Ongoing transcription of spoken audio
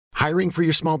Hiring for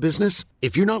your small business?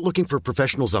 If you're not looking for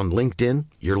professionals on LinkedIn,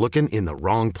 you're looking in the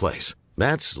wrong place.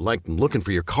 That's like looking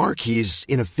for your car keys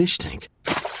in a fish tank.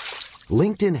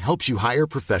 LinkedIn helps you hire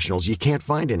professionals you can't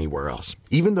find anywhere else,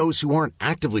 even those who aren't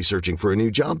actively searching for a new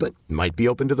job but might be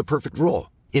open to the perfect role.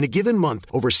 In a given month,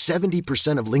 over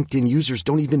 70% of LinkedIn users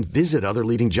don't even visit other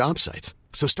leading job sites.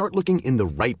 So start looking in the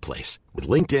right place. With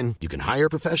LinkedIn, you can hire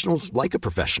professionals like a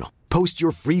professional. Post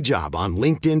your free job on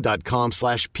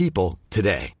linkedin.com/people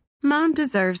today. Mom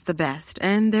deserves the best,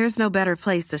 and there's no better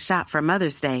place to shop for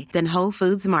Mother's Day than Whole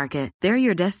Foods Market. They're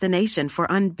your destination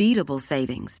for unbeatable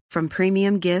savings, from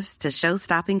premium gifts to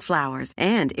show-stopping flowers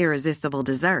and irresistible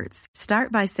desserts.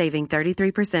 Start by saving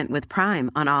 33% with Prime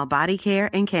on all body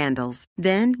care and candles.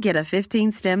 Then get a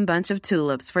 15-stem bunch of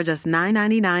tulips for just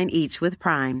 $9.99 each with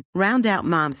Prime. Round out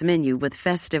Mom's menu with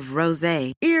festive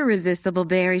rosé, irresistible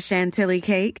berry chantilly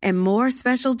cake, and more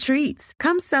special treats.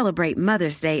 Come celebrate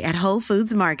Mother's Day at Whole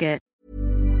Foods Market.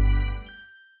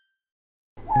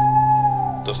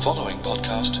 The following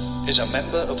podcast is a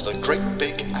member of the Great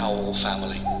Big Owl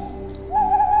family.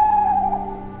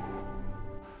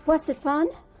 Was it fun?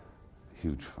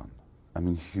 Huge fun. I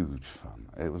mean, huge fun.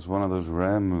 It was one of those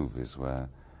rare movies where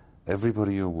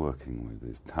everybody you're working with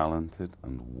is talented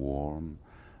and warm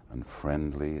and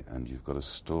friendly, and you've got a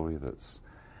story that's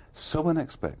so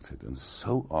unexpected and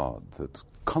so odd, that's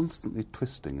constantly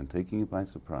twisting and taking you by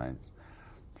surprise,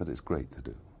 that it's great to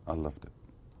do. I loved it.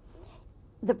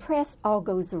 The press all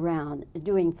goes around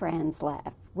doing Fran's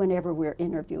laugh whenever we're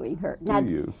interviewing her. Do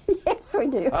you? Yes, we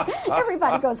do.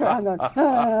 Everybody goes around going,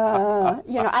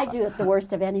 I do it the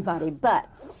worst of anybody. But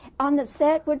on the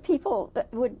set, would people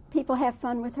have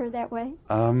fun with her that way?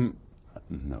 No.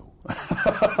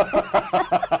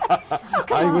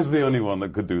 I was the only one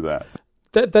that could do that.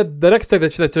 The next day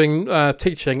that they're doing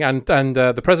teaching, and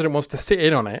the president wants to sit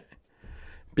in on it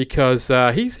because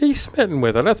he's smitten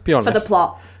with her. Let's be honest. For the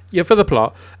plot. Yeah, for the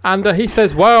plot. And he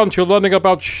says, "Why aren't you learning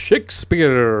about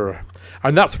Shakespeare?"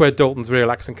 And that's where Dalton's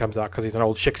real accent comes out, because he's an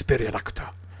old Shakespearean actor.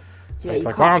 So Yeah, he's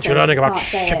like, "Why aren't you learning about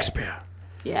Shakespeare?"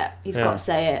 Yeah, he's got to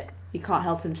say it. He can't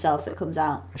help himself. It comes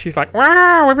out. She's like,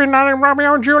 "Wow, we've been learning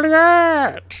Romeo and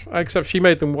Juliet." Except she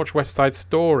made them watch West Side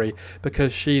Story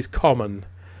because she's common,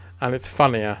 and it's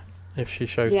funnier if she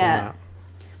shows them that.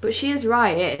 But she is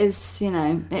right. It is,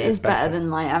 it is better than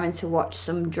like having to watch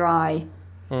some dry,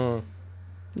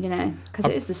 because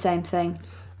it is the same thing.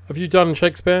 Have you done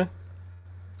Shakespeare?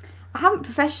 I haven't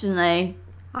professionally.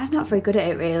 I'm not very good at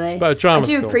it, really. But at drama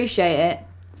school? I do appreciate it.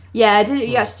 Yeah, I did.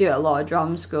 You have to do it a lot at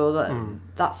drama school. But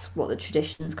that's what the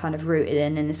tradition's kind of rooted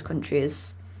in this country,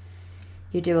 is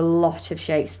you do a lot of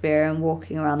Shakespeare and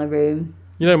walking around the room.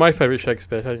 You know my favourite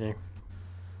Shakespeare, don't you?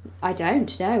 I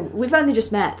don't know. We've only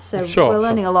just met, so we're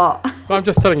learning a lot. But I'm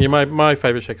just telling you, my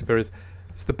favourite Shakespeare it's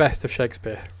the best of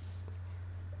Shakespeare.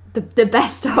 The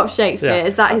best of Shakespeare? Yeah.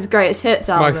 Is that his greatest hits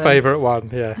album? My favourite one,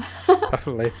 yeah.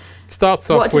 Definitely. It starts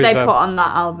off with... What did they put on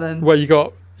that album? Well, you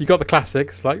got the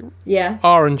classics, like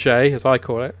R and J, as I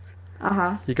call it.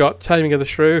 Uh-huh. You got Taming of the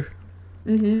Shrew.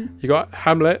 Mm-hmm. You got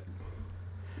Hamlet.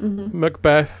 Mm-hmm.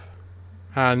 Macbeth.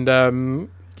 And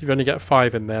you've only got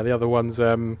 5 in there. The other one's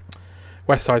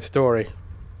West Side Story.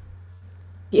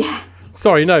 Yeah.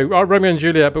 Sorry, no. Romeo and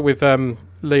Juliet, but with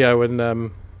Leo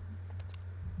and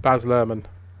Baz Luhrmann.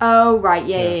 Oh, right.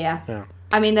 Yeah.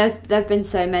 I mean, there've been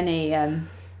so many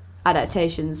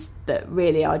adaptations that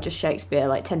really are just Shakespeare.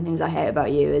 Like 10 Things I Hate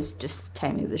About You is just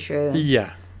Taming of the Shrew.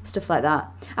 Yeah. Stuff like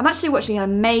that. I'm actually watching an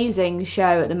amazing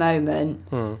show at the moment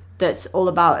that's all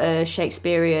about a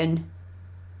Shakespearean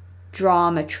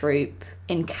drama troupe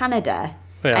in Canada.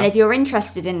 Yeah. And if you're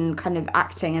interested in kind of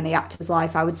acting and the actor's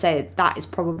life, I would say that is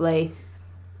probably...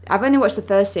 I've only watched the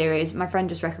first series. My friend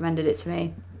just recommended it to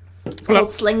me. It's called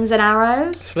Slings and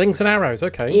Arrows. Slings and Arrows,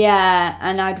 okay. Yeah,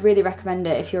 and I'd really recommend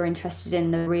it if you're interested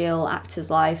in the real actor's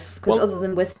life. Because other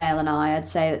than Withnail and I'd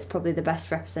say it's probably the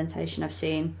best representation I've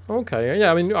seen. Okay,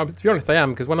 yeah, I mean, to be honest, I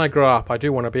am, because when I grow up, I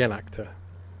do want to be an actor.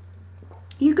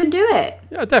 You can do it.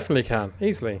 Yeah, I definitely can,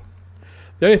 easily.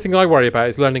 The only thing I worry about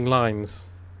is learning lines.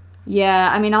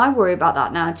 Yeah, I mean, I worry about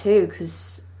that now too,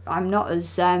 because I'm not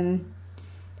as...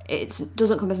 it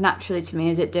doesn't come as naturally to me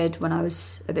as it did when I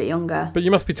was a bit younger. But you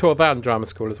must be taught that in drama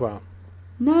school as well.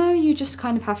 No, you just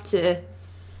kind of have to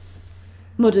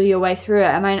muddle your way through it.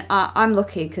 I mean, I'm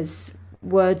lucky because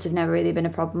words have never really been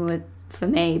a problem for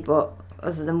me, but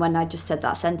other than when I just said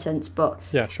that sentence. But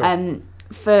yeah, sure.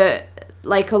 For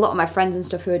like a lot of my friends and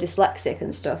stuff who are dyslexic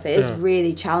and stuff, it is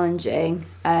really challenging,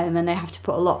 and they have to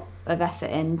put a lot of effort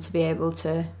in to be able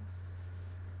to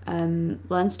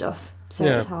learn stuff. So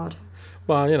it's hard.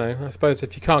 Well, I suppose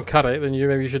if you can't cut it, then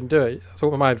maybe you shouldn't do it. That's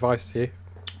all my advice to you.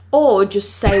 or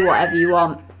just say whatever you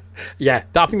want. Yeah,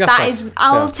 I think that's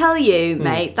I'll tell you,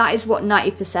 mate, that is what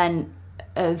 90%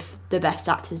 of the best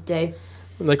actors do.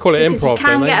 And they call it because improv, you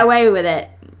can don't get they? away with it.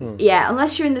 Yeah,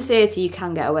 unless you're in the theatre, you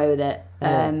can get away with it.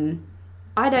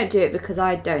 I don't do it because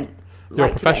I don't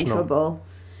like to get in trouble.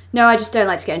 No, I just don't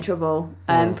like to get in trouble.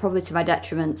 Probably to my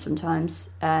detriment sometimes.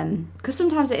 Because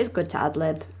sometimes it is good to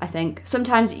ad-lib, I think.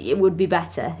 Sometimes it would be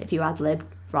better if you ad-lib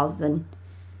rather than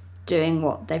doing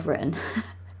what they've written.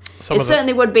 It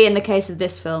certainly would be in the case of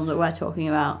this film that we're talking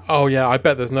about. Oh, yeah, I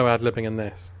bet there's no ad-libbing in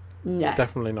this. No.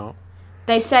 Definitely not.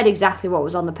 They said exactly what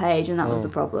was on the page, and that was the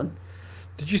problem.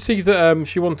 Did you see that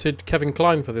she wanted Kevin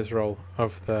Kline for this role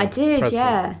of the I did, president?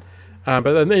 yeah.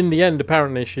 But then in the end,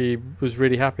 apparently, she was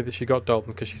really happy that she got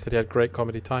Dalton because she said he had great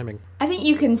comedy timing. I think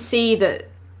you can see that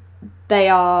they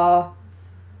are...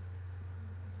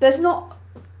 There's not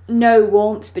no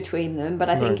warmth between them, but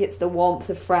I think it's the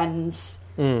warmth of friends.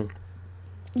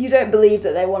 You don't believe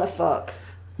that they want to fuck.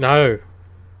 No.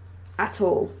 At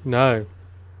all. No.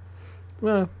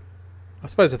 Well, I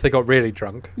suppose if they got really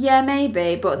drunk. Yeah,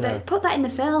 maybe, but they put that in the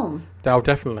film. Oh,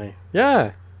 definitely.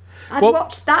 Yeah. I'd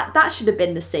watched that. That should have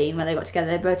been the scene where they got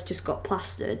together. They both just got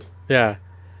plastered. Yeah.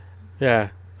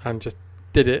 Yeah. And just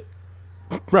did it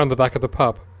round the back of the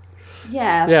pub.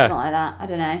 Yeah, something like that. I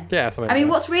don't know. Yeah, something I mean,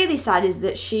 like what's really sad is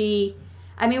that she...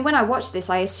 I mean, when I watched this,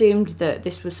 I assumed that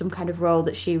this was some kind of role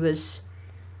that she was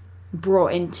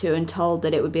brought into and told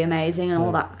that it would be amazing and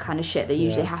all that kind of shit that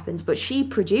usually happens. But she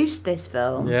produced this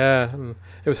film. Yeah, and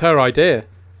it was her idea.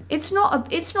 It's not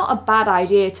a bad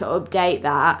idea to update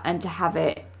that and to have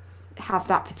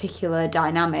that particular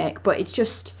dynamic, but it's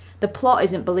just the plot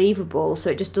isn't believable, so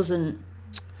it just doesn't...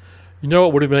 You know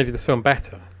what would have made this film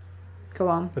better? Go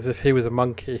on. As if he was a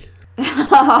monkey.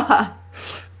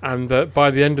 And that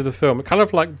by the end of the film, kind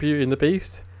of like Beauty and the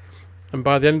Beast, and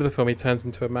by the end of the film he turns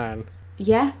into a man.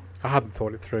 Yeah. I hadn't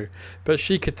thought it through. But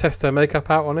she could test her makeup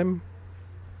out on him.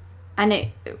 And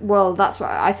that's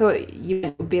what I thought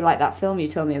you would be like that film you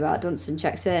told me about, Dunstan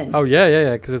Checks In. Oh,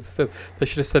 yeah, because they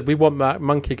should have said, we want that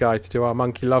monkey guy to do our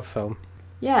monkey love film.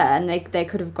 Yeah, and they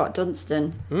could have got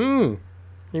Dunstan.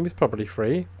 He was probably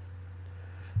free.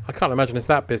 I can't imagine it's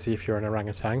that busy if you're an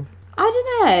orangutan. I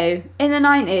don't know. In the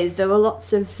 90s, there were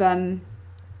lots of...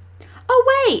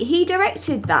 Oh, wait, he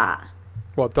directed that.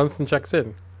 What, Dunstan Checks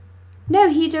In? No,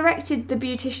 he directed The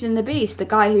Beautician and the Beast, the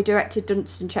guy who directed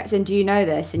Dunstan Checks In. Do you know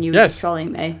this? And you were just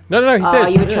trolling me. No,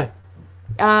 he did. You were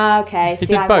okay.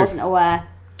 See, I wasn't aware.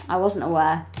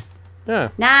 Yeah.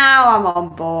 Now I'm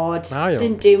on board.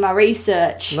 Didn't do my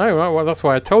research. No, well, that's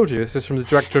why I told you. This is from the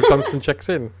director of Dunstan Checks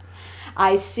In.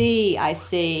 I see.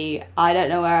 I don't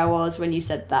know where I was when you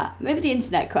said that. Maybe the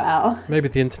internet cut out. Maybe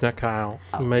the internet cut out.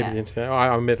 The internet.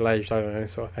 I'm middle-aged. I don't know,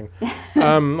 this sort of thing.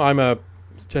 I'm a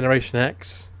Generation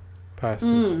X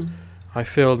person. I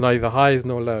feel neither highs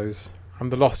nor lows. I'm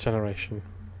the lost generation.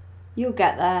 You'll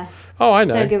get there. Oh, I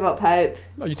know. Don't give up hope.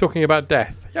 Are you talking about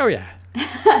death? Oh, yeah.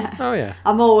 Oh, yeah.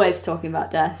 I'm always talking about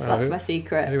death. That's my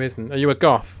secret. Who isn't? Are you a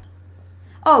goth?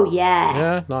 Oh, yeah.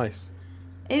 Yeah, nice.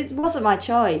 It wasn't my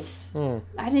choice.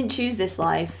 I didn't choose this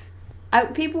life.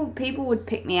 People would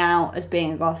pick me out as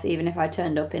being a goth even if I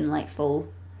turned up in like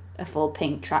a full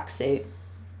pink tracksuit.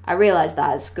 I realised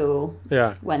that at school.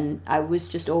 Yeah. When I was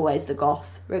just always the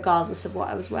goth, regardless of what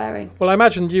I was wearing. Well, I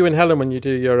imagine you and Helen, when you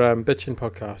do your bitching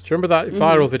podcast, do you remember that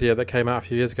viral video that came out a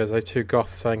few years ago? Those two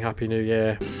goths saying Happy New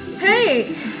Year.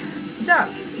 Hey, what's up?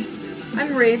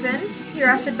 I'm Raven, your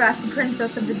Acid Bath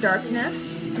Princess of the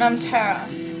Darkness. And I'm Tara.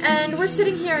 And we're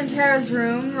sitting here in Tara's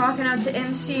room, rocking out to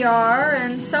MCR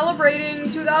and celebrating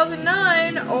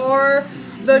 2009, or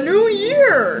the New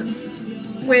Year!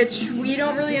 Which we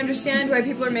don't really understand why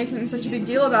people are making such a big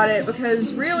deal about it,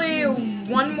 because really,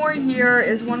 one more year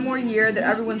is one more year that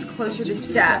everyone's closer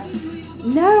to death.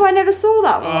 No, I never saw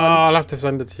that one. Oh, I'll have to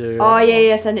send it to you. Oh,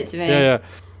 yeah, send it to me. Yeah.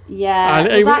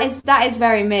 Yeah, well, that is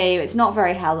very me. It's not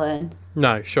very Helen.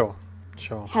 No, sure.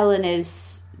 Helen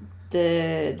is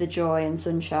the joy and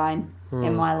sunshine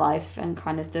in my life and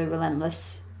kind of the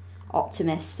relentless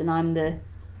optimist, and I'm the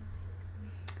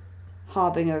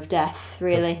harbinger of death,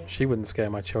 really. She wouldn't scare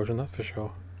my children, that's for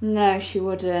sure. No, she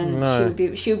wouldn't. No.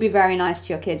 She would be very nice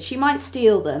to your kids. She might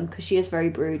steal them because she is very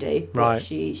broody, but right.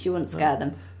 she wouldn't scare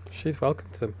them. She's welcome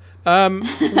to them.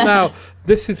 Now,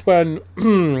 this is when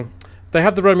they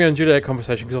have the Romeo and Juliet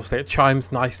conversation, because obviously it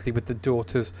chimes nicely with the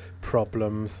daughter's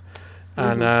problems.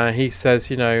 And he says,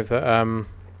 that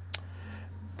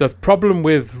the problem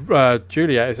with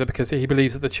Juliet is that because he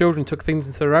believes that the children took things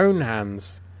into their own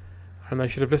hands and they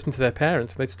should have listened to their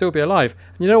parents and they'd still be alive.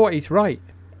 And you know what? He's right.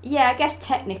 Yeah, I guess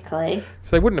technically.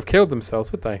 So they wouldn't have killed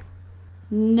themselves, would they?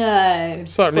 No.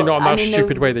 Certainly not in that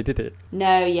stupid way they did it.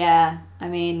 No, yeah. I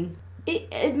mean,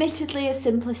 admittedly a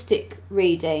simplistic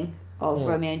reading of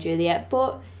Romeo and Juliet,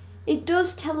 but it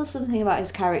does tell us something about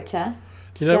his character.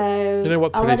 You know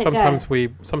what, Tilly?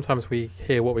 Sometimes we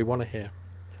hear what we want to hear.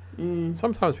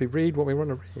 Sometimes we read what we want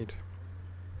to read.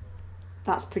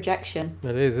 That's projection.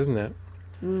 It is, isn't it?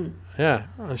 Yeah,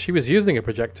 and she was using a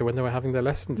projector when they were having their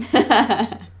lessons.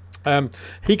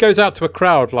 He goes out to a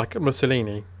crowd like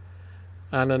Mussolini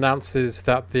and announces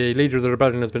that the leader of the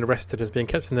rebellion has been arrested and is being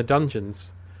kept in the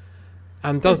dungeons.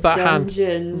 And does that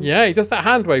dungeons. he does that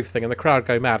hand wave thing and the crowd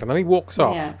go mad. And then he walks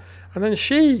off. Yeah. And then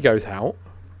she goes out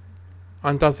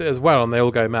and does it as well, and they all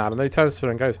go mad. And then he turns to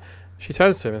her and she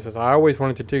turns to him and says, I always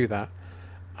wanted to do that.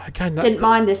 Again, didn't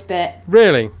mind this bit.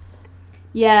 Really?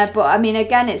 Yeah, but I mean,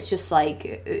 again, it's just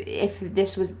like, if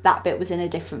that bit was in a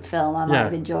different film, I might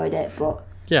have enjoyed it, but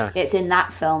it's in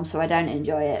that film, so I don't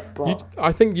enjoy it. But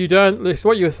I think you don't. It's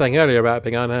what you were saying earlier about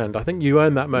being unearned. I think you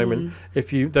earn that moment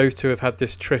if those two have had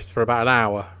this tryst for about an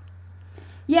hour.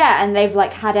 Yeah, and they've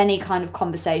like had any kind of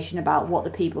conversation about what the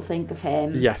people think of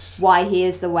him. Yes. Why he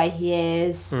is the way he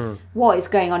is. What is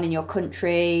going on in your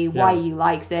country. Why are you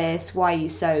like this. Why are you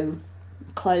so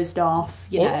closed off,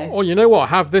 you know. Or you know what?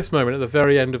 Have this moment at the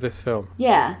very end of this film.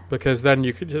 Yeah. Because then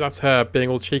that's her being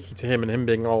all cheeky to him and him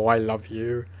being, oh, I love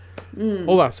you.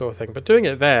 All that sort of thing. But doing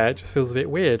it there, it just feels a bit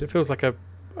weird. It feels like a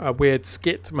weird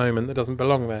skit moment that doesn't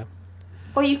belong there.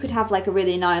 Or you could have like a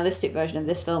really nihilistic version of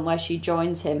this film where she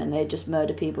joins him and they just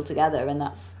murder people together, and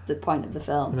that's the point of the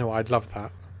film. No, I'd love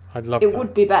that. It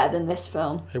would be better than this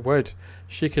film. It would.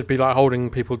 She could be like holding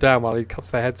people down while he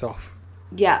cuts their heads off.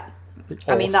 Yeah.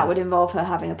 Awesome. I mean, that would involve her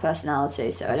having a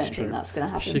personality, so I don't think that's going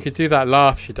to happen. She could do that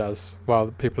laugh she does while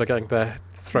people are getting their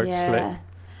throats slit.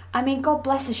 I mean, God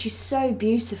bless her, she's so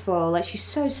beautiful. Like, she's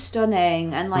so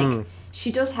stunning, and like,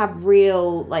 she does have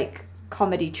real like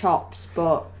comedy chops,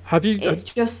 but it's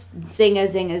just zinger,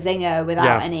 zinger, zinger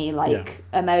without any like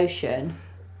emotion.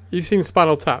 You've seen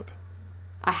Spinal Tap?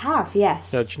 I have,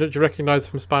 yes. Yeah, do you recognise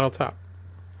from Spinal Tap?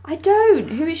 I don't.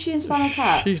 Who is she in Spinal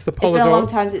Tap? She's the Polydor. It's been a long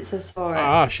time since I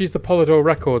saw it. She's the Polydor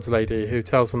Records lady who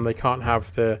tells them they can't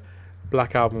have the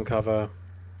Black Album cover.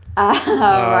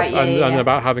 Right, and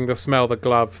about having the smell the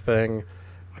glove thing.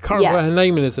 I can't remember what her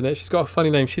name is in it. She's got a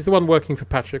funny name. She's the one working for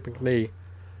Patrick Macnee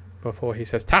before he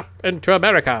says, tap into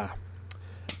America.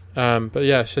 But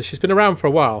yeah, she's been around for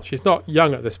a while. She's not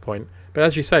young at this point. But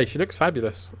as you say, she looks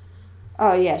fabulous.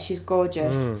 Oh, yeah, she's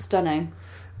gorgeous. Stunning.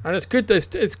 And it's good.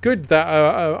 It's good that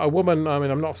a woman. I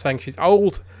mean, I'm not saying she's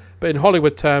old, but in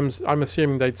Hollywood terms, I'm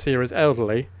assuming they'd see her as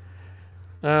elderly.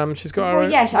 She's got.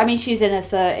 I mean, she's in her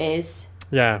 30s.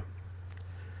 Yeah.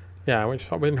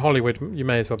 Which in Hollywood, you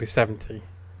may as well be 70.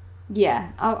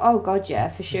 Yeah. Oh God, yeah,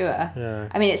 for sure. Yeah.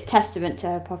 I mean, it's testament to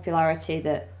her popularity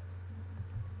that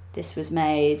this was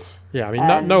made. Yeah. I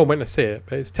mean, no one went to see it,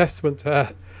 but it's testament to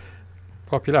her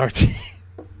popularity.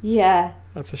 Yeah.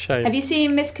 That's a shame. Have you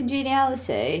seen Miss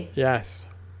Congeniality? Yes.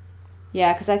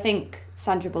 Yeah, because I think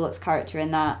Sandra Bullock's character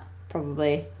in that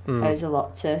probably owes a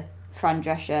lot to Fran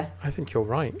Drescher. I think you're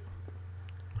right.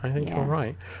 You're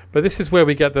right. But this is where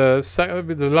we get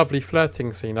the lovely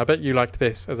flirting scene. I bet you liked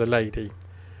this as a lady.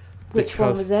 Which one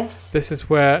was this? This is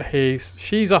where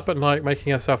she's up at night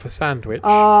making herself a sandwich.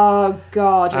 Oh,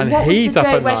 God. And what he's was the up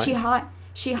joke at where night.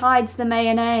 She hides the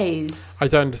mayonnaise? I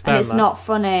don't understand and it's not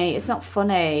funny. It's not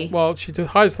funny. Well, she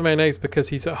hides the mayonnaise because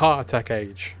he's at heart attack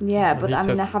age. Yeah, but I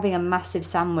mean, they're having a massive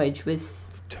sandwich with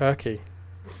turkey.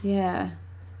 Yeah.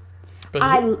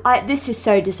 But this is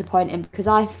so disappointing because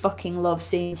I fucking love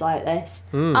scenes like this.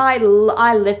 I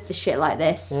live for shit like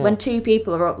this. When two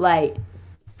people are up late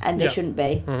and they shouldn't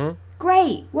be. Mm-hmm.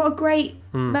 Great. What a great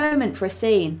moment for a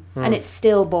scene. And it's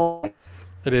still boring.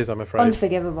 It is, I'm afraid.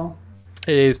 Unforgivable.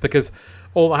 It is, because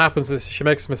all that happens is she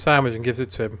makes him a sandwich and gives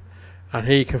it to him. And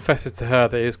he confesses to her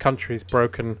that his country's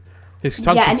broken.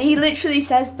 Yeah, and he literally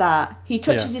says that. He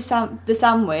touches the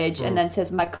sandwich and then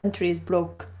says, my country is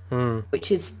broke.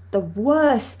 Which is the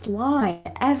worst line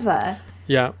ever.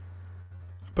 Yeah.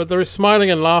 But there is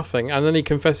smiling and laughing, and then he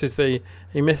confesses that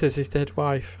he misses his dead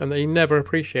wife and that he never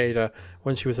appreciated her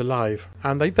when she was alive.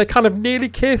 And they kind of nearly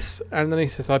kiss, and then he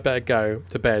says, I better go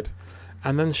to bed.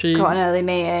 And then she... Got an early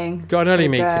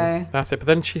meeting. That's it. But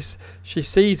then she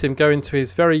sees him go into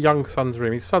his very young son's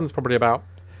room. His son's probably about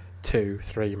 2,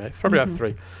 3, mate. Probably about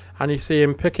 3. And you see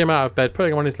him pick him out of bed, put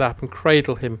him on his lap and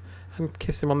cradle him and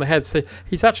kiss him on the head. So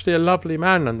he's actually a lovely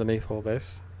man underneath all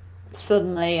this.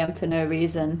 Suddenly, and for no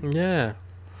reason. Yeah.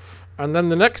 And then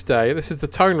the next day, this is the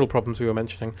tonal problems we were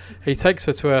mentioning, he takes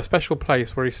her to a special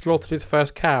place where he slaughtered his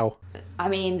first cow. I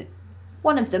mean,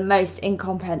 one of the most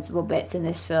incomprehensible bits in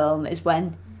this film is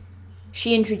when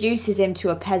she introduces him to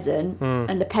a peasant,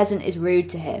 and the peasant is rude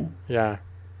to him. Yeah.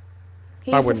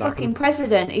 He's the fucking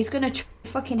president. He's going to chop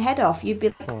your fucking head off. You'd be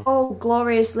like, oh,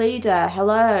 glorious leader,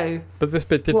 hello. But this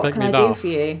bit did make me laugh. What can I do for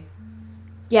you?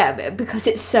 Yeah, because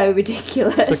it's so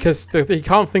ridiculous. Because he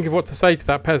can't think of what to say to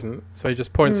that peasant, so he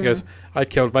just points and goes, I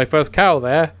killed my first cow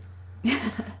there.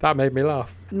 That made me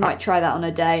laugh. You might try that on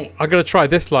a date. I'm going to try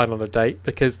this line on a date,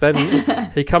 because then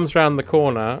he comes round the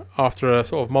corner after a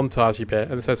sort of montagey bit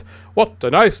and says, what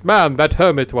a nice man that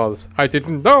hermit was. I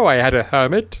didn't know I had a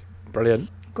hermit. Brilliant.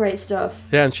 Great stuff.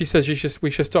 Yeah, and she says we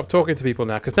should stop talking to people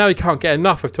now, because now he can't get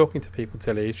enough of talking to people,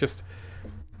 Tilly. He's just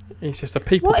a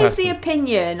people person. What is the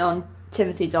opinion on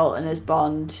Timothy Dalton as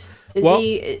Bond? Is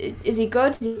he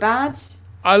good? Is he bad?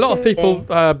 A lot of people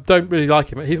don't really like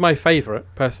him. He's my favourite,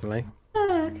 personally.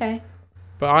 Oh, okay.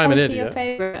 But I'm an idiot. Why is he your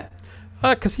favourite?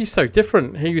 Because he's so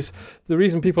different. The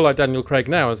reason people like Daniel Craig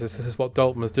now is this is what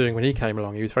Dalton was doing when he came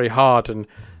along. He was very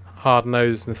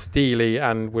hard-nosed and steely,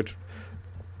 and would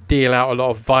deal out a lot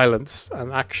of violence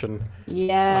and action.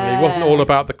 Yeah. He wasn't all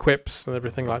about the quips and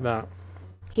everything like that.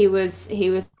 He was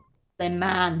a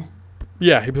man.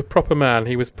 Yeah, he was a proper man.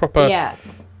 He was proper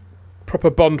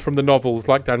Bond from the novels,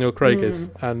 like Daniel Craig is.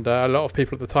 And a lot of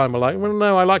people at the time were like, well,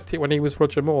 no, I liked it when he was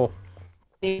Roger Moore.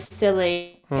 He was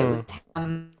silly. It was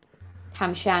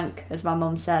ham shank, as my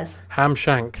mum says. Ham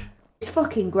shank. He's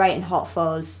fucking great in Hot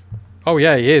Fuzz. Oh,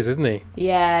 yeah, he is, isn't he?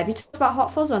 Yeah. Have you talked about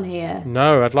Hot Fuzz on here?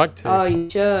 No, I'd like to. Oh, you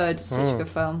should. It's such a good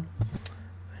film.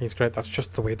 He's great. That's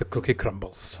just the way the cookie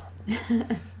crumbles.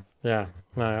 Yeah.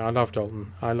 No, I love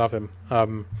Dalton. I love him.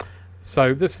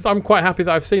 So I'm quite happy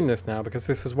that I've seen this now, because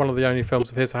this is one of the only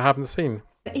films of his I haven't seen.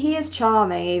 He is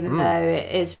charming, even though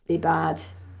it is really bad.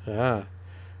 Yeah.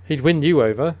 He'd win you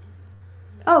over.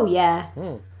 Oh, yeah.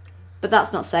 But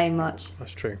that's not saying much.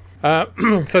 That's true.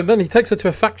 So then he takes her to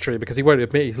a factory, because he won't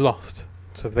admit he's lost.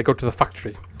 So they go to the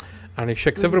factory, and he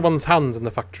shakes everyone's hands in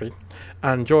the factory.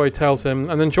 And Joy tells him,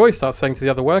 and then Joy starts saying to the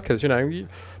other workers, the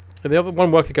other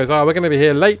one worker goes, oh, we're going to be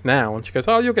here late now. And she goes,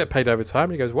 oh, you'll get paid overtime.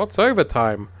 And he goes, what's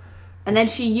overtime? And then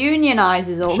she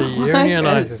unionises all the workers. She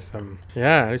unionises them.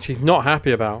 Yeah, and she's not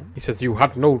happy about. He says, you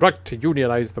had no right to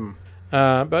unionise them.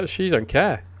 But she don't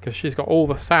care, because she's got all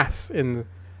the sass in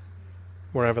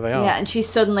wherever they are. Yeah, and she's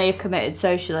suddenly a committed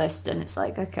socialist, and it's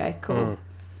like, okay, cool.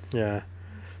 Yeah.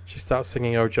 She starts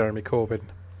singing Oh Jeremy Corbyn.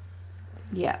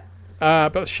 Yeah.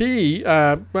 But she,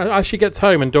 as she gets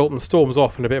home and Dalton storms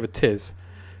off in a bit of a tiz,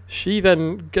 she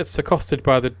then gets accosted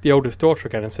by the oldest daughter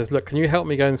again and says, look, can you help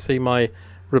me go and see my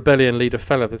rebellion leader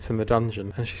fella that's in the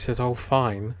dungeon? And she says, oh,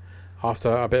 fine, after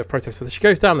a bit of protest. But she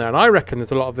goes down there, and I reckon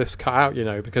there's a lot of this cut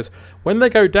out, because when they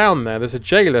go down there's a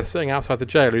jailer sitting outside the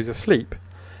jail who's asleep.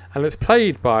 And it's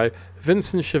played by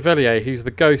Vincent Chevalier, who's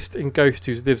the ghost in Ghost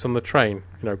who lives on the train.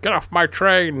 Get off my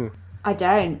train! I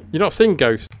don't. You're not seen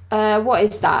Ghost? What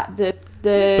is that?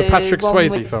 The Patrick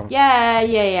Swayze film. Yeah.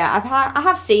 I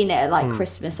have seen it at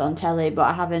Christmas on telly, but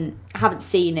I haven't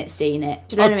seen it.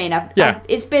 Do you know what I mean?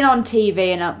 It's been on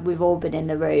TV, and we've all been in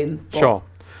the room. Sure.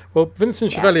 Well,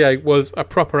 Vincent Chevalier was a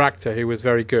proper actor who was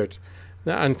very good,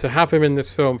 and to have him in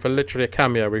this film for literally a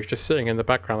cameo, where he's just sitting in the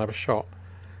background of a shot.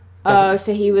 Oh,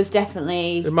 so he was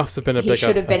definitely. It must have been a big. He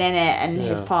should have been in it, and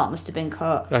his part must have been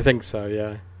cut. I think so.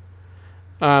 Yeah.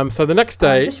 So the next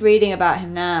day... I'm just reading about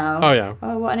him now. Oh, yeah.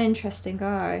 Oh, what an interesting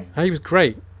guy. He was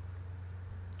great.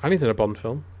 And he's in a Bond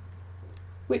film.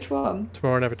 Which one?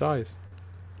 Tomorrow Never Dies.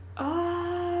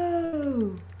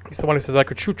 Oh. He's the one who says, I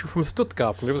could shoot you from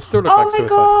Stuttgart, and it would still look like suicide.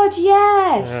 Oh, my God,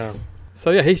 yes. Yeah. So,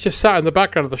 yeah, he's just sat in the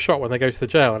background of the shot when they go to the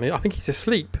jail, and I think he's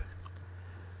asleep.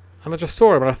 And I just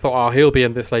saw him, and I thought, he'll be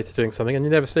in this later doing something, and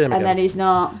you never see him again. And then he's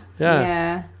not.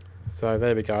 Yeah. So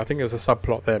there we go. I think there's a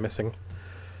subplot there missing.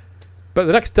 But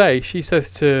the next day, she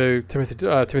says to Timothy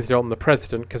Dalton, the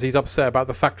president, because he's upset about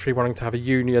the factory wanting to have a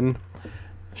union,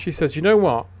 she says, you know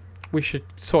what? We should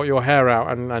sort your hair out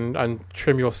and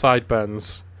trim your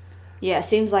sideburns. Yeah, it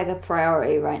seems like a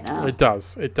priority right now. It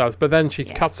does. But then she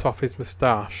cuts off his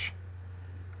moustache,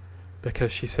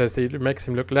 because she says that it makes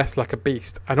him look less like a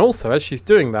beast. And also, as she's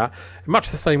doing that,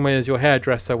 much the same way as your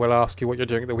hairdresser will ask you what you're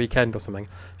doing at the weekend or something,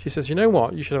 she says, you know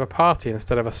what? You should have a party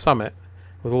instead of a summit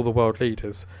with all the world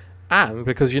leaders. And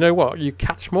because you know what? You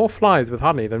catch more flies with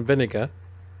honey than vinegar.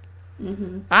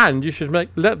 Mm-hmm. And you should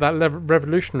let that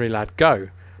revolutionary lad go,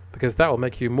 because that will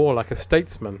make you more like a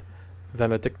statesman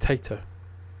than a dictator.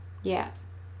 Yeah.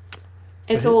 So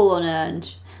it's all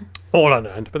unearned. All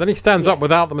unearned. But then he stands up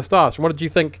without the moustache. And what did you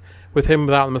think with him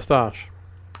without the moustache?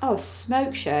 Oh,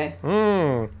 smoke show.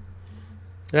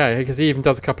 Yeah, because he even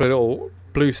does a couple of little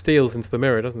blue steals into the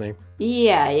mirror, doesn't he?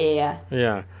 Yeah.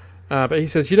 Yeah. But he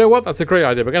says, you know what? That's a great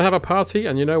idea. We're going to have a party,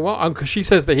 and you know what? Because she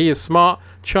says that he is smart,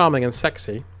 charming, and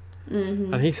sexy.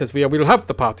 Mm-hmm. And he says, we'll have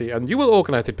the party, and you will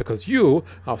organise it because you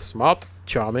are smart,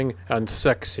 charming, and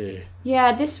sexy.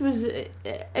 Yeah, this was...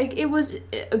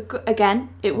 again,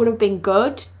 it would have been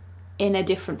good in a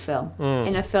different film.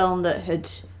 In a film that had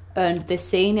earned this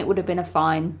scene, it would have been a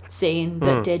fine scene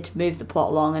that did move the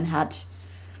plot along and had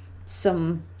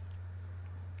some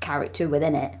character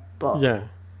within it. But... yeah.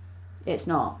 It's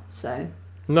not, so...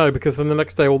 No, because then the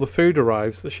next day all the food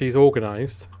arrives that she's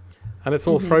organised, and it's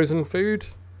all frozen food.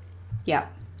 Yeah.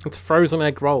 It's frozen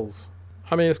egg rolls.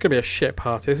 I mean, it's going to be a shit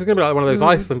party. This is going to be like one of those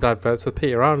Iceland adverts with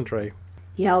Peter Andre.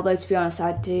 Yeah, although to be honest,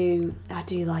 I do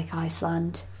like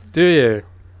Iceland. Do you?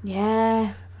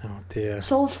 Yeah. Oh dear.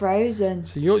 It's all frozen.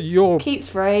 So you're keeps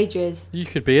for ages. You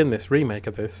could be in this remake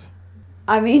of this.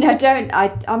 I mean,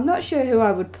 I'm not sure who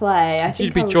I would play. I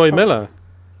think you'd be Joy Miller.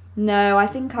 No, I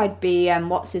think I'd be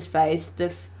what's his face,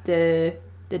 the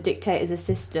dictator's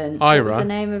assistant. Ira. What was the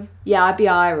name of? Yeah, I'd be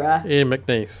Ira. Ian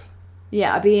McNeice.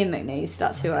 Yeah, I'd be Ian McNeice.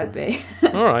 That's who I'd be.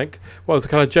 All right. Well, it's a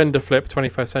kind of gender flip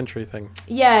 21st century thing.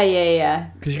 Yeah.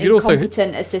 Because you could also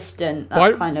incompetent assistant.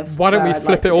 That's kind of. Why don't we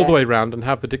flip it all the way around and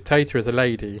have the dictator as a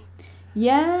lady?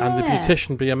 Yeah. And the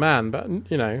beautician be a man, but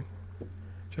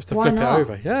just to flip it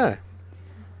over. Yeah.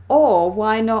 Or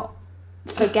why not?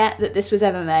 Forget that this was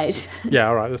ever made. Yeah,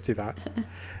 all right, let's do that.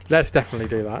 Let's definitely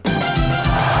do that.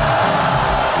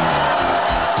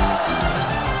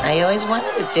 I always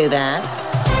wanted to do that.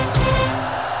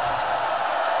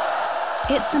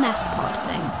 It's an S-Pod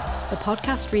thing, the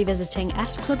podcast revisiting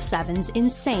S Club 7's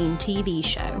insane TV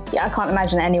show. Yeah, I can't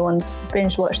imagine anyone's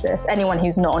binge-watched this, anyone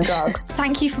who's not on drugs.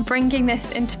 Thank you for bringing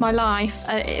this into my life.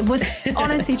 It was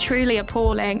honestly truly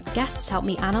appalling. Guests helped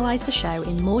me analyse the show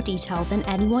in more detail than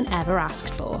anyone ever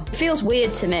asked for. It feels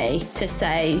weird to me to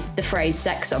say the phrase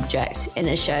sex object in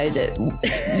a show that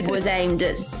was aimed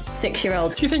at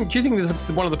 6-year-olds. Do you think this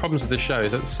is one of the problems with this show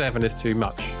is that 7 is too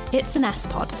much? It's an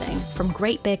S-Pod thing from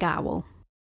Great Big Owl.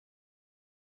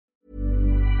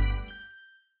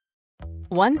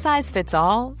 One size fits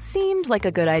all seemed like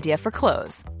a good idea for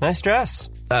clothes. Nice dress.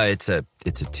 It's a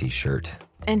t-shirt.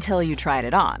 Until you tried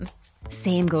it on.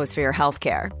 Same goes for your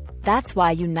healthcare. That's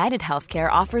why United Healthcare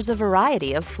offers a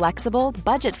variety of flexible,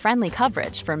 budget-friendly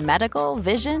coverage for medical,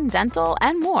 vision, dental,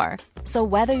 and more. So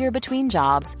whether you're between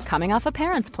jobs, coming off a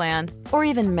parent's plan, or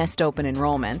even missed open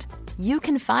enrollment, you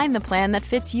can find the plan that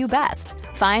fits you best.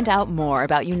 Find out more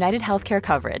about United Healthcare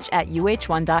coverage at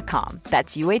uh1.com.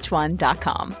 That's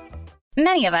uh1.com.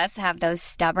 Many of us have those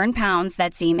stubborn pounds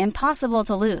that seem impossible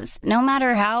to lose, no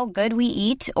matter how good we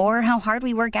eat or how hard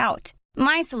we work out.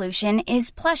 My solution is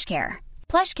PlushCare.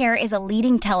 PlushCare is a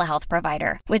leading telehealth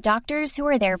provider with doctors who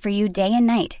are there for you day and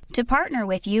night to partner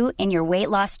with you in your weight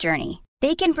loss journey.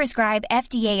 They can prescribe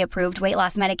FDA-approved weight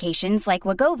loss medications like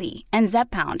Wegovy and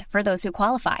Zepbound for those who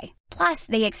qualify. Plus,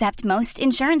 they accept most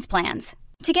insurance plans.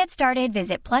 To get started,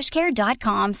 visit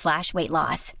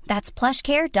plushcare.com/weightloss. That's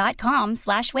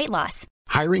plushcare.com/weightloss.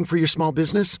 Hiring for your small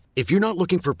business? If you're not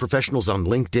looking for professionals on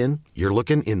LinkedIn, you're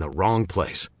looking in the wrong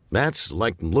place. That's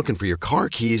like looking for your car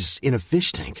keys in a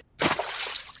fish tank.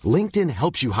 LinkedIn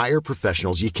helps you hire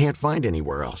professionals you can't find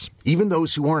anywhere else, even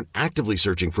those who aren't actively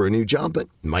searching for a new job but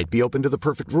might be open to the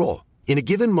perfect role. In a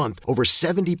given month, over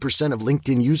 70% of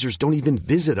LinkedIn users don't even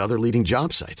visit other leading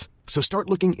job sites. So start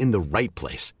looking in the right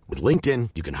place. With LinkedIn,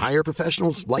 you can hire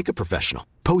professionals like a professional.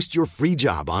 Post your free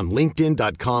job on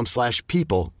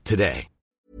linkedin.com/people today.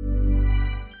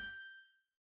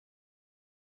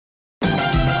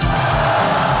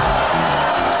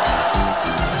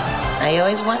 I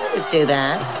always wanted to do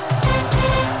that.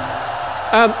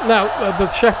 Now, the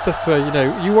chef says to her,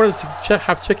 you wanted to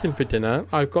have chicken for dinner.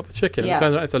 I've got the chicken. Yeah. It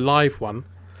turns out it's a live one.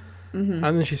 Mm-hmm.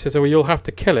 And then she says, well, you'll have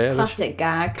to kill it. Classic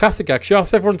gag. Classic gag. She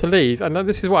asks everyone to leave. And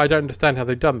this is what I don't understand how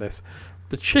they've done this.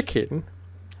 The chicken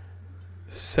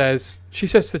says, she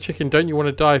says to the chicken, don't you want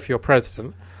to die for your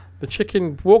president? The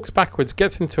chicken walks backwards,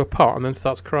 gets into a pot, and then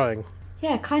starts crying.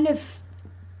 Yeah, kind of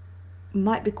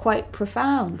might be quite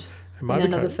profound in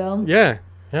another film. Yeah.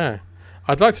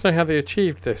 I'd like to know how they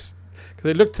achieved this.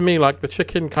 Because it looked to me like the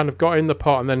chicken kind of got in the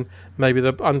pot and then maybe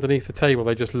underneath the table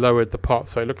they just lowered the pot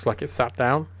so it looks like it sat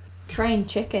down. Train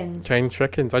chickens. I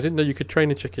didn't know you could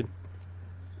train a chicken.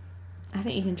 I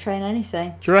think you can train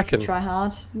anything. Do you reckon? Try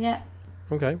hard. Yeah.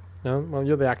 Okay. Well,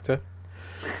 you're the actor.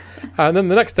 And then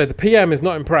the next day, the PM is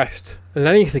not impressed with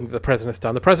anything that the president's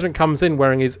done. The president comes in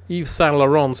wearing his Yves Saint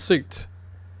Laurent suit.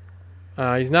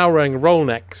 He's now wearing roll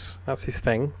necks. That's his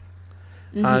thing.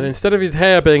 Mm-hmm. And instead of his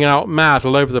hair being out mad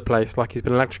all over the place like he's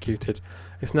been electrocuted,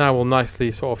 it's now all nicely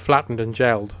sort of flattened and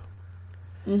gelled.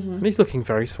 Mm-hmm. And he's looking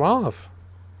very suave.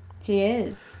 He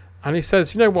is. And he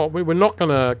says, you know what, we're not going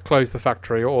to close the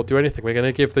factory or do anything. We're going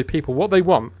to give the people what they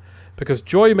want. Because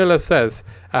Joy Miller says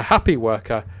a happy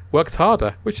worker works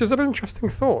harder, which is an interesting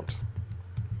thought.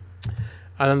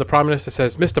 And then the Prime Minister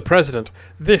says, Mr. President,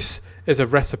 this is a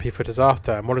recipe for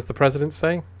disaster. And what does the President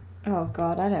say? Oh,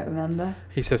 God, I don't remember.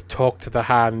 He says, talk to the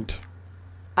hand.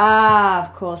 Ah,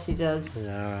 of course he does.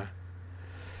 Yeah.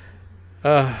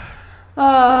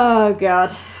 Oh,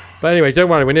 God. But anyway, don't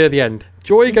worry, we're near the end.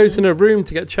 Joy goes in a room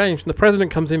to get changed, and the President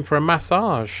comes in for a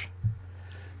massage.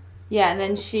 Yeah, and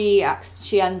then she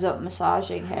ends up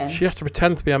massaging him. She has to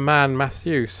pretend to be a man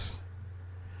masseuse.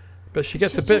 But she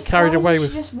gets a bit carried away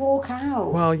with... She just walk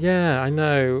out. Well, yeah, I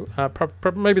know.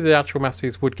 Maybe the actual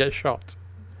masseuse would get shot.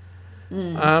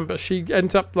 But she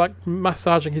ends up like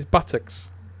massaging his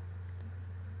buttocks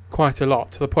quite a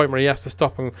lot, to the point where he has to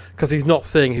stop, and because he's not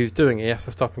seeing who's doing it, he has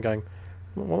to stop and going,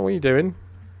 what are you doing?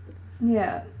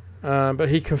 Yeah. But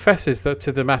he confesses that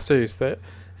to the masseuse that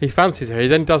he fancies her. He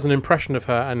then does an impression of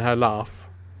her and her laugh.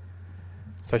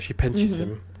 So she pinches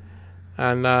him.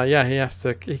 And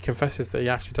he confesses that he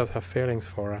actually does have feelings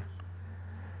for her.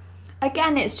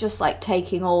 Again, it's just like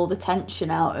taking all the tension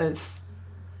out of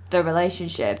the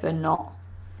relationship and not...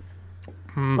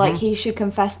 Like, he should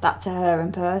confess that to her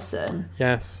in person.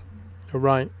 Yes, you're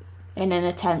right. In an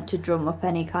attempt to drum up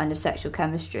any kind of sexual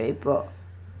chemistry, but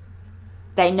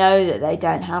they know that they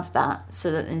don't have that,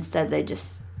 so that instead they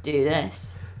just do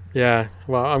this. Yeah,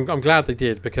 well, I'm glad they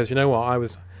did, because you know what, I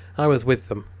was with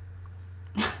them.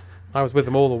 I was with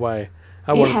them all the way.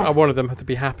 I wanted them to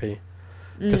be happy,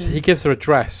 because he gives her a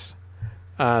dress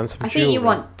and some jewelry. I think you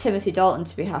want Timothy Dalton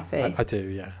to be happy. I do,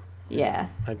 yeah. Yeah,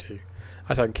 I do.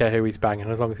 I don't care who he's banging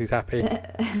as long as he's happy.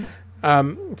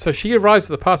 So she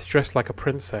arrives at the party dressed like a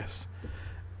princess,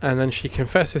 and then she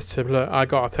confesses to him, look, I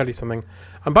got to tell you something.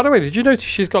 And by the way, did you notice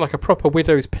she's got like a proper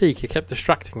widow's peak? It kept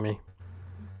distracting me.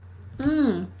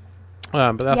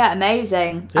 But that's,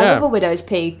 amazing. Yeah. I love a widow's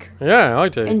peak. Yeah, I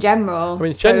do. In general. I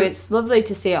mean, so it's lovely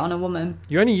to see it on a woman.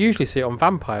 You only usually see it on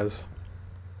vampires.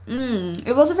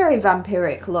 It was a very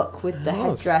vampiric look with the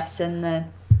headdress and the...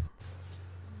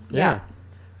 Yeah.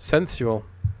 Sensual.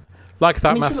 Like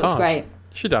that massage. She looks great.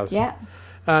 She does. Yeah.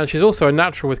 She's also a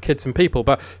natural with kids and people,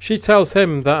 but she tells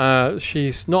him that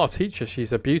she's not a teacher,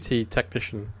 she's a beauty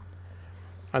technician.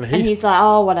 And he's like,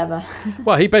 oh, whatever.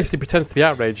 Well, he basically pretends to be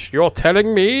outraged. You're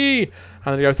telling me? And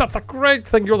then he goes, that's a great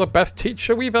thing, you're the best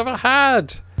teacher we've ever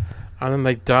had. And then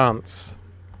they dance.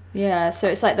 Yeah, so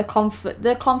it's like the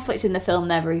conflict in the film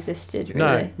never existed, really.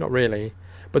 No, not really.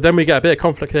 But then we get a bit of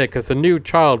conflict here, because the new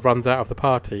child runs out of the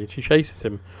party and she chases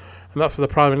him. And that's where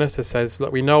the Prime Minister says,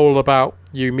 look, we know all about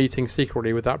you meeting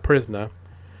secretly with that prisoner,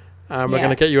 and we're going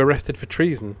to get you arrested for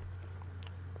treason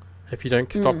if you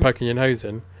don't stop poking your nose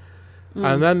in.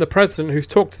 And then the President, who's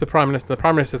talked to the Prime Minister, the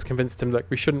Prime Minister's convinced him that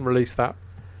we shouldn't release that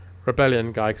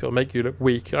rebellion guy because it'll make you look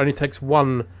weak. It only takes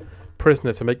one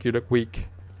prisoner to make you look weak.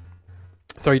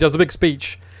 So he does a big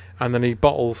speech, and then he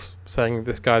bottles saying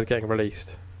this guy's getting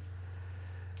released.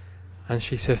 And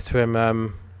she says to him...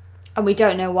 and we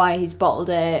don't know why he's bottled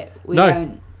it. We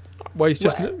don't... Well, he's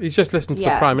just listened to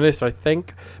the Prime Minister, I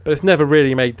think, but it's never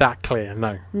really made that clear.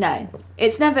 No,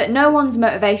 it's never. No one's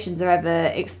motivations are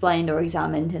ever explained or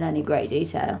examined in any great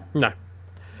detail. No,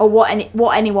 or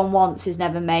what anyone wants is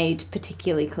never made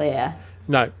particularly clear.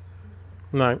 No.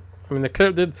 I mean,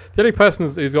 the only person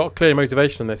who's got clear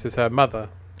motivation in this is her mother,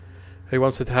 who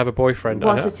wants her to have a boyfriend.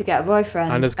 Wants her to get a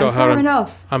boyfriend, and has got her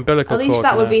umbilical cord. At least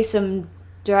that would be some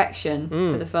direction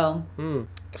for the film.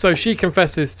 So she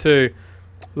confesses to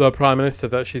the Prime Minister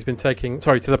that she's been to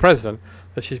the President,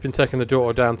 that she's been taking the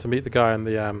daughter down to meet the guy in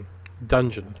the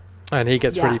dungeon, and he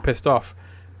gets really pissed off,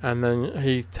 and then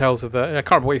he tells her that, I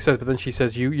can't remember what he says, but then she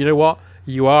says, you know what,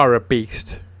 you are a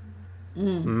beast.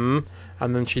 And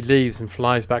then she leaves and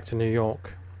flies back to New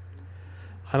York,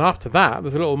 and after that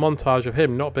there's a little montage of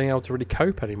him not being able to really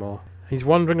cope anymore. He's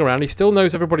wandering around. He still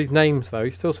knows everybody's names though,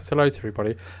 he still says hello to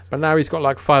everybody, but now he's got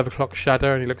like 5 o'clock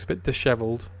shadow and he looks a bit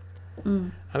dishevelled.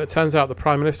 And it turns out the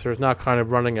Prime Minister is now kind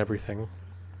of running everything,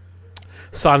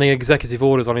 signing executive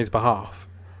orders on his behalf.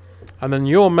 And then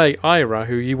your mate Ira,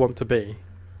 who you want to be,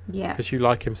 because you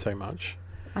like him so much,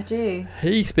 I do,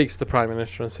 he speaks to the Prime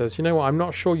Minister and says, you know what, I'm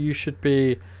not sure you should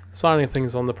be signing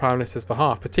things on the Prime Minister's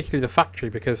behalf, particularly the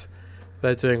factory, because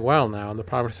they're doing well now. And the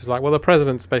Prime Minister's like, well, the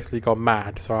President's basically gone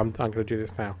mad, so I'm going to do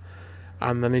this now.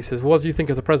 And then he says, what do you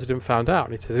think if the President found out?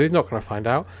 And he says, he's not going to find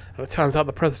out. And it turns out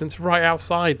the President's right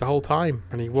outside the whole time.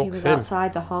 And he walks in.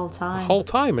 Outside the whole time. The whole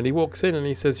time. And he walks in and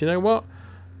he says, you know what?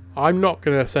 I'm not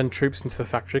going to send troops into the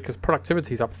factory because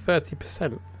productivity's up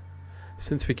 30%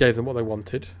 since we gave them what they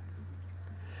wanted.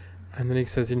 And then he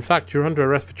says, in fact, you're under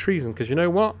arrest for treason because you know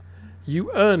what?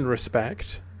 You earn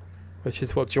respect, which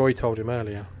is what Joy told him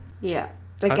earlier. Yeah.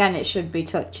 Again, it should be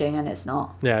touching, and it's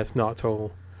not. Yeah, it's not at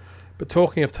all. But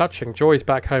talking of touching, Joy's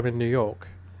back home in New York,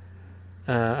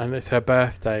 and it's her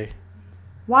birthday.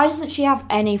 Why doesn't she have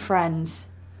any friends?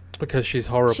 Because she's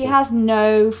horrible. She has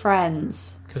no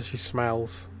friends. Because she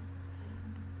smells.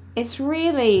 It's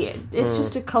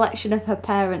just a collection of her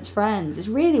parents' friends. It's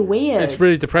really weird. It's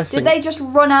really depressing. Did they just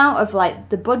run out of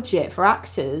the budget for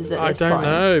actors at this point? I don't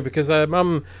know, because their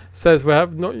mum says we're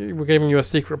giving you a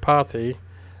secret party,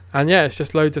 and yeah, it's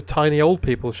just loads of tiny old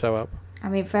people show up. I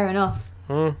mean, fair enough.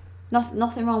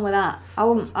 Nothing wrong with that. I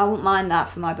wouldn't mind that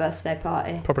for my birthday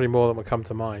party. Probably more than would come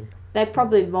to mine. They'd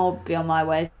probably more be on my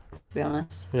way, to be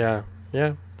honest. Yeah.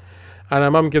 And her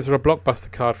mum gives her a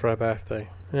Blockbuster card for her birthday.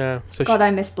 Yeah. So God,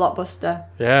 I miss Blockbuster.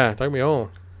 Yeah, don't we all?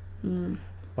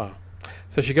 Wow.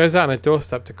 So she goes out on her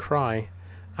doorstep to cry,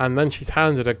 and then she's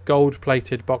handed a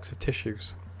gold-plated box of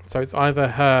tissues. So it's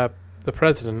either the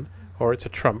president, or it's a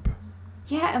Trump.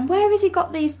 Yeah, and where has he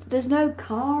got these? There's no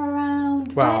car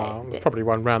around. Well, there's probably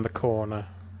one round the corner.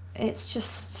 It's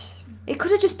just... It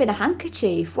could have just been a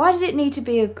handkerchief. Why did it need to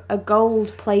be a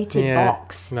gold-plated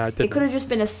box? No, it didn't. It could have just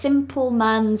been a simple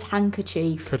man's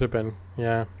handkerchief. Could have been,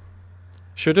 yeah.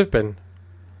 Should have been.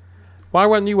 Why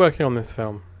weren't you working on this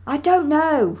film? I don't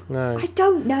know. No. I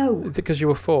don't know. Is it because you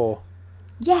were 4?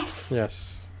 Yes.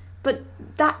 Yes. But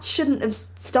that shouldn't have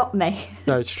stopped me.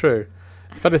 No, it's true.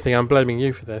 If anything, I'm blaming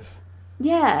you for this.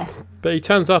 Yeah. But he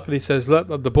turns up and he says, look,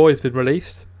 the boy's been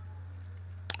released.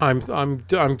 I'm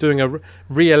doing a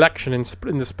re-election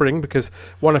in the spring because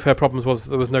one of her problems was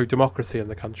that there was no democracy in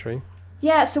the country.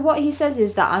 Yeah, so what he says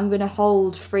is that I'm going to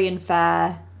hold free and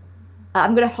fair...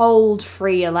 I'm going to hold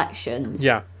free elections.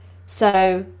 Yeah.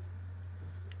 So,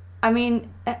 I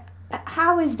mean,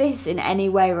 how is this in any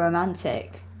way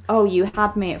romantic? Oh, you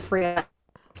had me at free elections.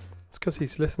 It's because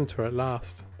he's listened to her at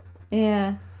last.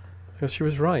 Yeah. Because she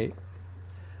was right.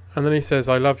 And then he says,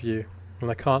 I love you,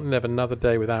 and I can't live another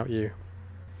day without you.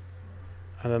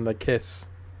 And then they kiss.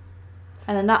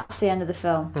 And then that's the end of the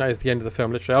film. That is the end of the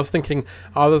film, literally. I was thinking,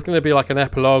 there's going to be like an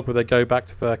epilogue where they go back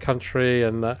to their country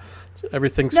and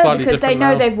everything's slightly different. No, because they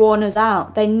know they've worn us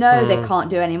out. They know they can't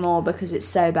do any more because it's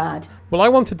so bad. Well, I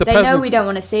wanted the peasants... They know we don't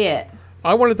want to see it.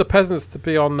 I wanted the peasants to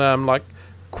be on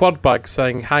quad bikes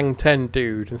saying, hang 10,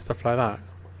 dude, and stuff like that.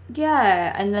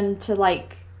 Yeah, and then to I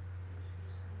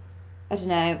don't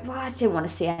know. Well, I didn't want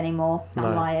to see it anymore.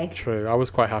 I'm lying. True. I was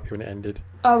quite happy when it ended.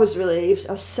 I was relieved.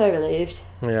 I was so relieved.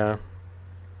 Yeah.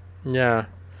 Yeah.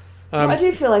 I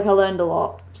do feel like I learned a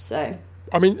lot, so...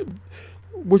 I mean,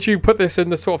 would you put this in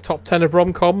the sort of top 10 of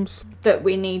rom-coms? That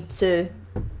we need to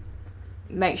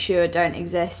make sure don't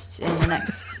exist in the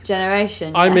next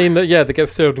generation. I mean, they get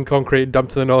sealed in concrete and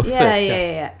dumped to the North Sea.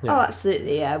 Yeah. Oh,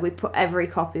 absolutely, yeah. We put every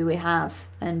copy we have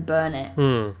and burn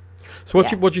it. So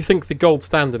what do you think the gold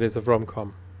standard is of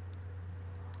rom-com?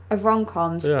 Of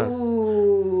rom-coms? Yeah.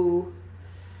 Ooh.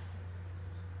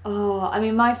 Oh, I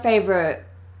mean, my favourite...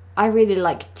 I really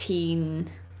like teen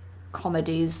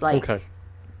comedies, 10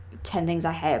 Things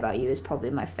I Hate About You is probably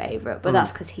my favourite, but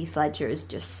that's because Heath Ledger is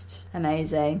just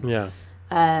amazing. Yeah.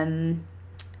 I mean,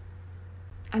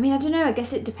 I don't know, I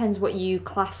guess it depends what you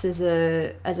class as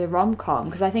a rom-com,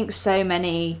 because I think so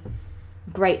many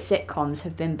great sitcoms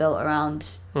have been built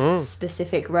around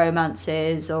specific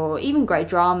romances, or even great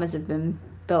dramas have been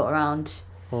built around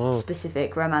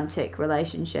specific romantic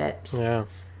relationships. Yeah.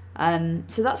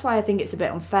 So that's why I think it's a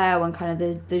bit unfair when kind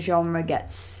of the genre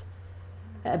gets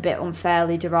a bit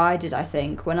unfairly derided, I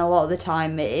think, when a lot of the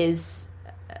time it is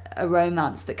a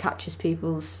romance that captures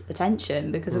people's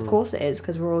attention, because of course it is,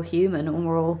 because we're all human and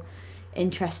we're all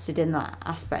interested in that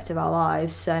aspect of our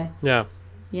lives. So, yeah.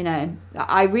 You know,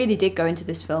 I really did go into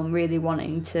this film really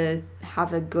wanting to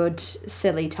have a good,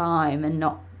 silly time and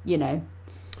not,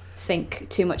 think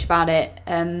too much about it.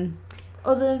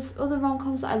 Other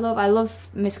rom-coms that I love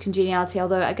Miss Congeniality,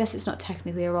 although I guess it's not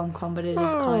technically a rom-com, but it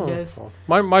is kind of...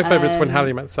 My favourite's When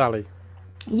Harry Met Sally.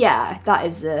 Yeah, that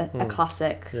is a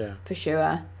classic, for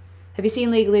sure. Have you seen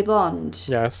Legally Blonde?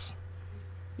 Yes.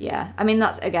 Yeah, I mean,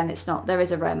 that's, again, it's not... There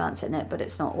is a romance in it, but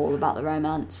it's not all about the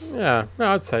romance. Yeah,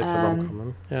 no, I'd say it's a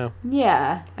rom-com, yeah.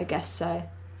 Yeah, I guess so.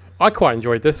 I quite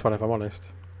enjoyed this one, if I'm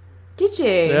honest. Did you?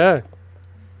 Yeah.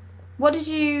 What did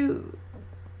you...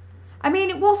 I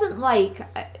mean, it wasn't...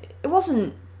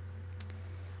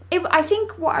 I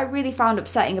think what I really found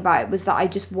upsetting about it was that I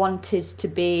just wanted to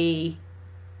be...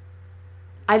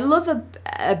 I love a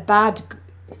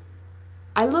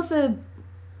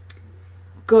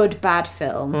good bad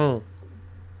film.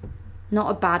 Not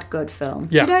a bad good film.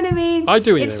 Yeah. Do you know what I mean? I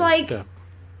do. It's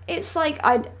it's like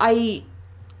I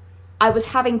was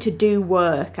having to do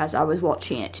work as I was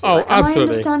watching it to be am absolutely. I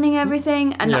understanding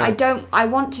everything? And Yeah. I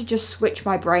want to just switch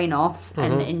my brain off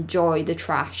and enjoy the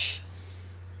trash.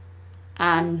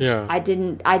 And I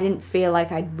didn't feel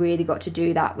like I really got to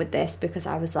do that with this, because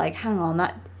I was like, hang on,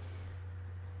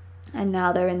 and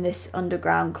now they're in this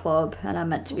underground club and I'm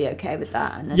meant to be okay with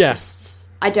that, and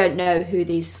I don't know who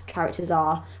these characters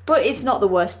are, but it's not the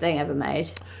worst thing ever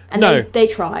made. And they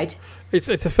tried. It's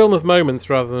a film of moments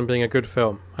rather than being a good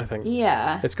film, I think.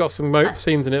 Yeah. It's got some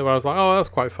scenes in it where I was like, oh, that's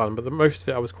quite fun, but most of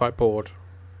it I was quite bored.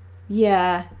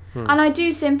 Yeah. And I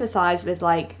do sympathise with,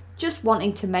 like, just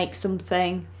wanting to make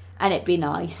something and it be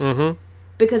nice. Mm-hmm.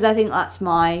 Because I think that's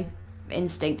my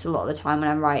instinct a lot of the time when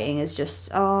I'm writing, is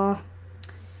just, I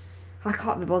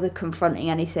can't be bothered confronting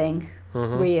anything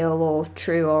real or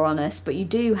true or honest. But you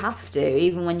do have to,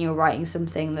 even when you're writing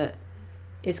something that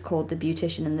is called The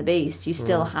Beautician and the Beast, you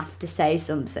still have to say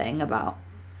something about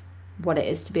what it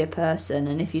is to be a person.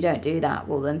 And if you don't do that,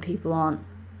 well, then people aren't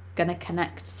going to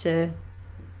connect to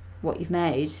what you've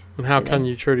made. And how can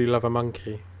you truly love a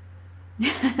monkey?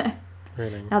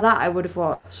 Really. Now that I would have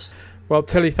watched. Well,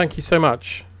 Tilly, thank you so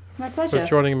much. My pleasure. For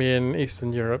joining me in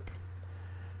Eastern Europe.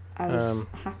 I was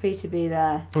happy to be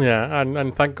there. Yeah,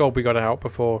 and thank God we got out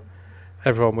before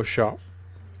everyone was shot.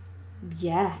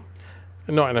 Yeah.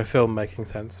 Not in a film-making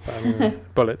sense, but I mean,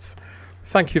 bullets.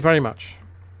 Thank you very much.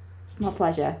 My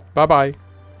pleasure. Bye-bye.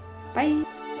 Bye.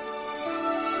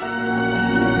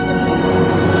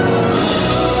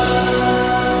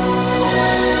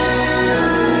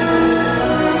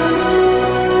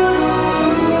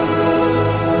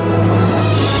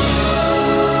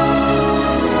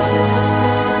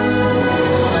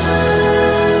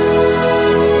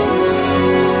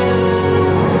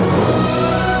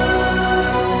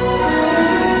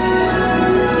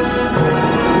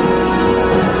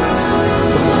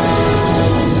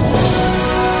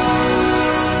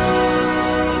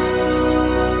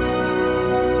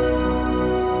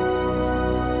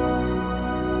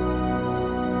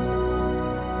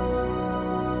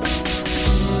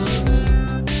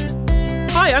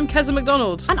 I'm Keza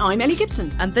McDonald. And I'm Ellie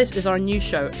Gibson. And this is our new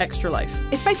show, Extra Life.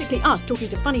 It's basically us talking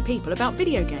to funny people about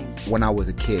video games. When I was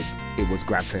a kid, it was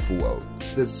Grand Theft Auto.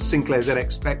 There's Sinclair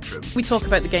ZX Spectrum. We talk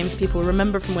about the games people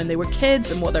remember from when they were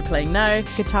kids and what they're playing now.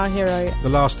 Guitar Hero. The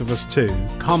Last of Us 2.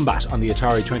 Combat on the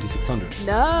Atari 2600.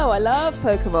 No, I love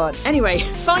Pokemon. Anyway,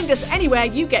 find us anywhere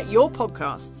you get your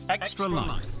podcasts. Extra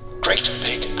Life.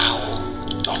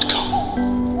 GreatBigOwl.com.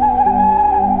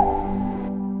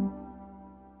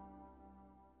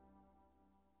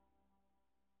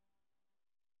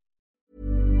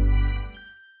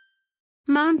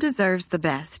 Mom deserves the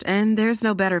best, and there's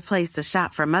no better place to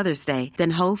shop for Mother's Day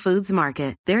than Whole Foods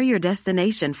Market. They're your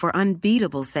destination for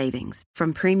unbeatable savings,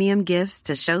 from premium gifts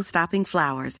to show-stopping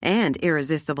flowers and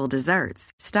irresistible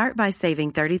desserts. Start by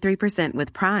saving 33%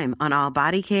 with Prime on all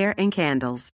body care and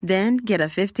candles. Then get a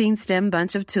 15-stem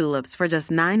bunch of tulips for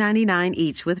just $9.99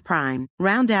 each with Prime.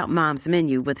 Round out Mom's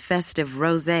menu with festive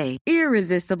rosé,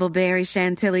 irresistible berry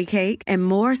chantilly cake, and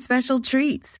more special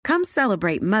treats. Come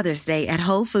celebrate Mother's Day at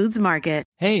Whole Foods Market.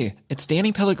 Hey, it's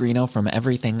Danny Pellegrino from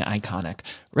Everything Iconic.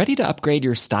 Ready to upgrade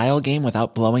your style game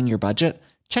without blowing your budget?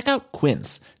 Check out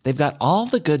Quince. They've got all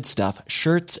the good stuff,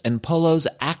 shirts and polos,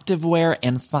 activewear,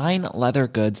 and fine leather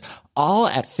goods, all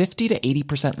at 50 to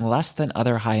 80% less than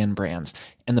other high-end brands.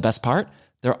 And the best part?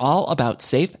 They're all about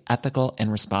safe, ethical,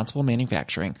 and responsible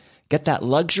manufacturing. Get that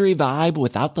luxury vibe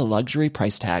without the luxury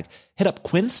price tag. Hit up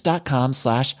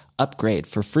quince.com/upgrade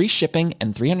for free shipping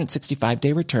and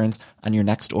 365-day returns on your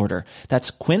next order.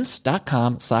 That's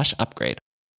quince.com/upgrade.